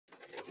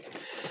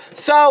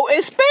So,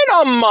 it's been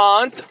a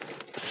month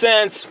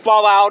since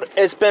Fallout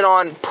has been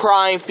on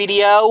Prime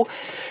Video.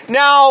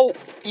 Now,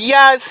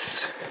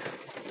 yes,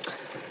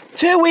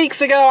 2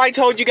 weeks ago I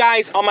told you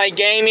guys on my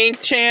gaming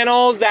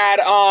channel that,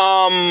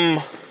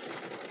 I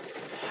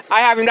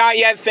have not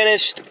yet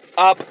finished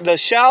up the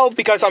show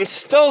because I'm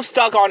still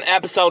stuck on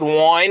episode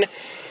 1.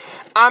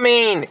 I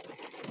mean,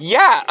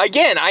 yeah,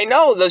 again, I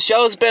know the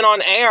show's been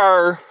on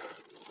air.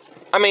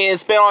 I mean,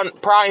 it's been on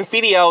Prime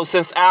Video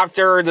since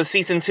after the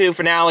Season 2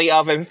 finale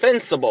of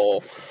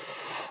Invincible,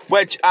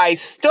 which I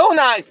still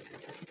not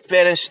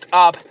finished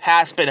up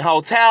Hazbin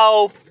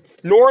Hotel,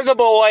 nor The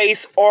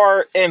Boys,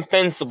 or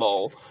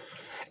Invincible.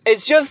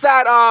 It's just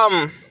that,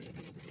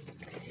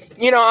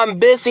 you know, I'm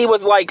busy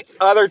with, like,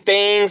 other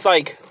things,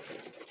 like,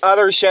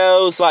 other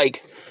shows,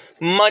 like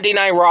Monday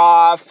Night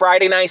Raw,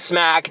 Friday Night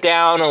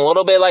SmackDown, a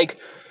little bit, like,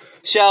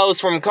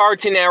 shows from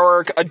Cartoon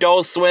Network,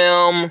 Adult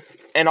Swim,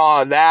 and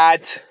all of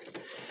that.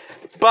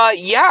 But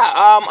yeah,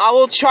 I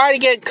will try to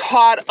get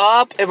caught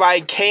up if I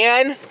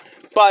can.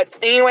 But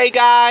anyway,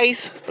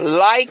 guys,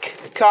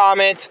 like,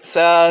 comment,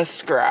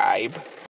 subscribe.